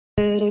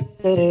There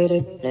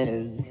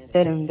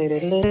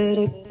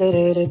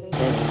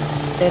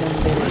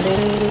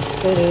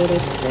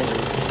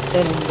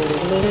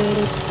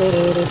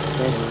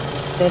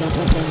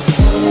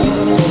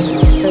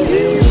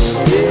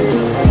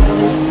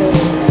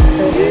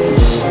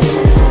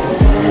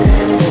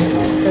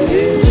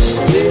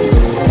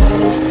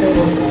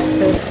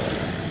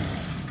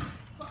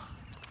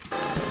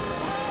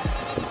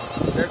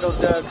goes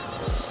Doug.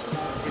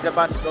 He's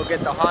about to go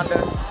get the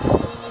Honda.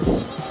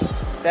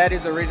 That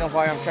is the reason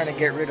why I'm trying to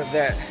get rid of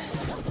that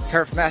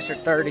Turfmaster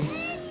 30.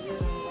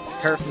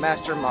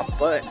 Turfmaster my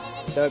butt.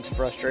 Doug's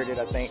frustrated,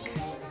 I think.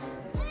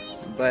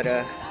 But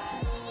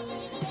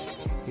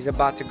he's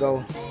about to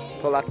go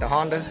pull out the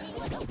Honda,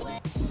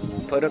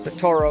 put up the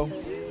Toro,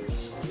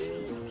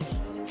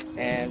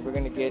 and we're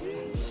gonna get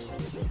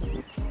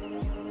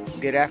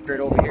after it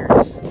over here.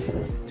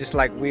 Just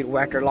like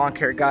Wacker Lawn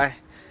Care guy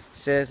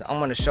says, I'm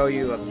gonna show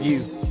you a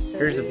view.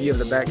 Here's a view of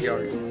the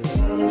backyard.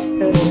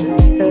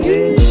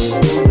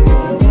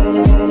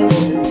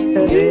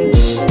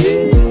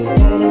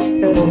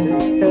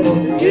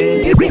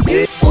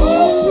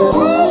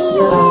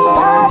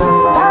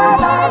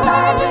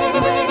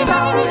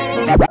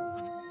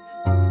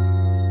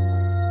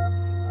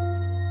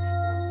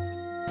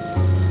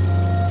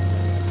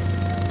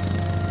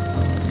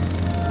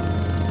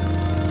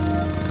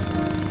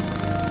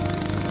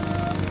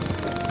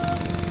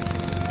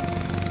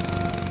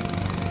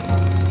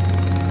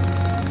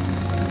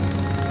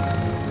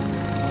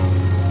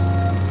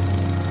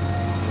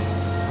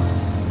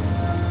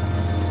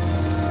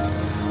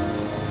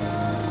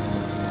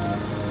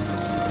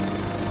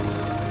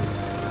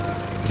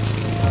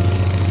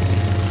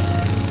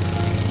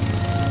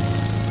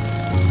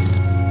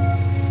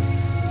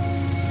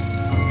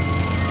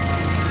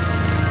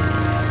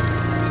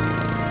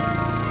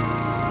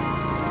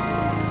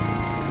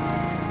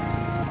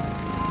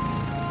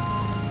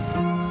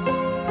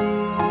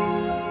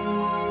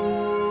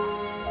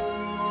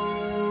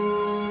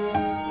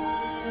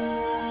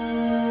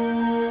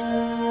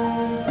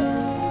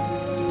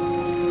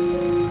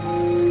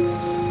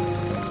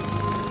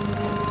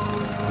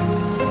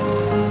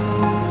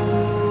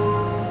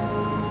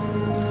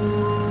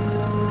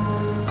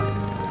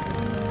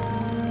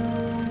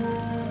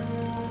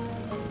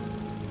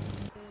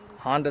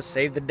 Honda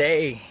saved the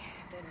day.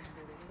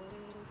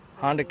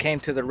 Honda came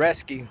to the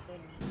rescue.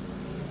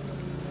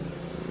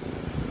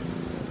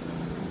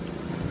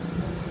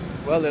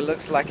 Well, it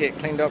looks like it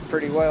cleaned up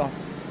pretty well.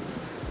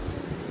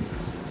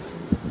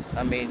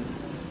 I mean,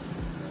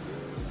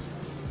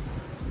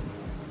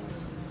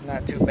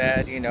 not too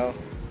bad, you know,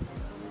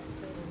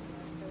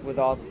 with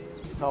all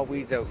the tall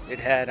weeds that it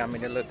had. I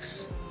mean, it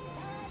looks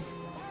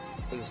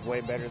way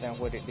better than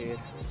what it did.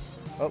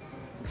 Oh,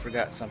 we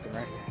forgot something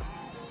right here.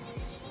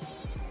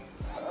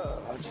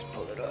 I'll just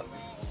pull it up.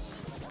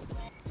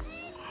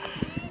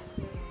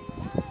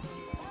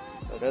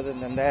 But other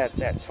than that,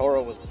 that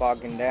Toro was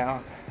bogging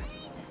down,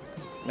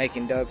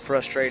 making Doug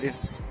frustrated.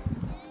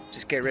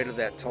 Just get rid of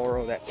that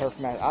Toro, that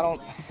Turfmaster. I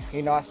don't,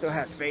 you know, I still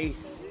have faith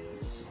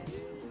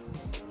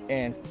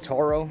in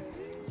Toro,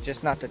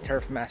 just not the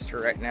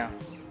Turfmaster right now.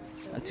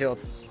 Until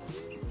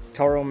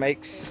Toro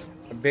makes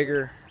a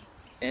bigger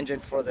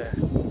engine for the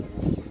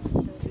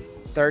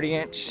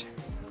 30-inch,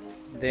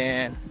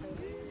 then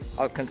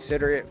I'll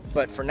consider it.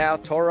 But for now,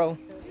 Toro,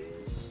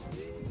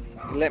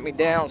 you let me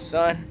down,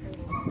 son.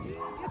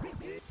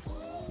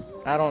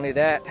 Not only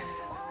that,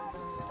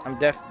 I'm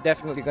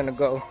definitely gonna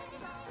go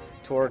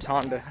towards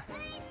Honda.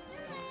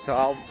 So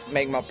I'll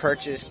make my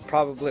purchase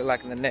probably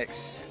like in the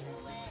next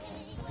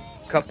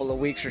couple of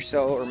weeks or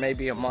so, or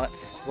maybe a month.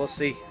 We'll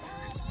see.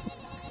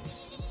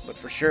 But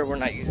for sure, we're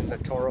not using the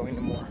Toro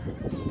anymore.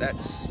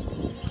 That's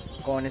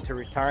going into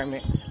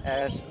retirement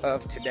as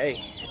of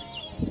today.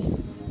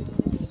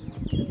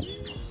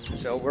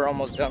 So we're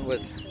almost done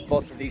with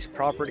both of these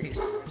properties.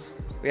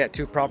 We had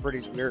two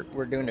properties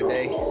we're doing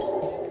today.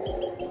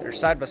 They're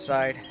side by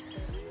side.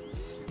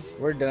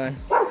 We're done.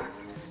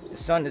 The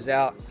sun is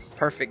out.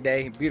 Perfect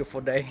day,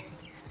 beautiful day.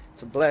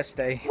 It's a blessed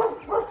day.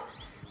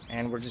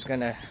 And we're just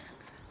gonna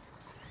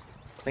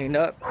clean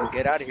up and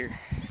get out of here.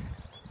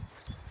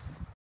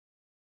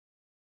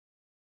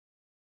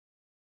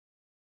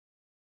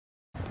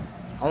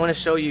 I want to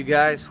show you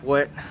guys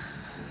what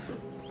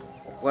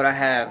I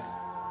have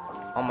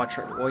on my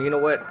trailer. Well, you know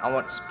what? I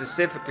want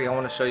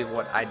to show you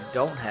what I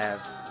don't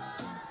have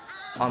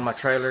on my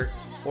trailer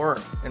or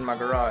in my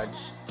garage.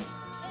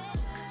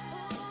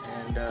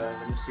 And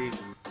let me see.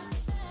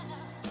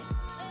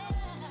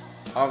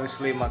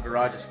 Obviously, my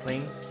garage is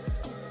clean.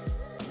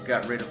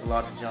 Got rid of a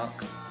lot of junk.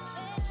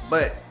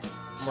 But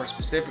more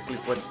specifically,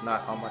 what's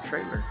not on my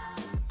trailer?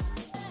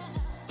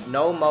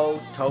 No Mo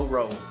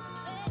Toro.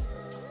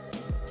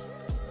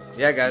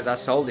 Yeah, guys, I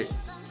sold it.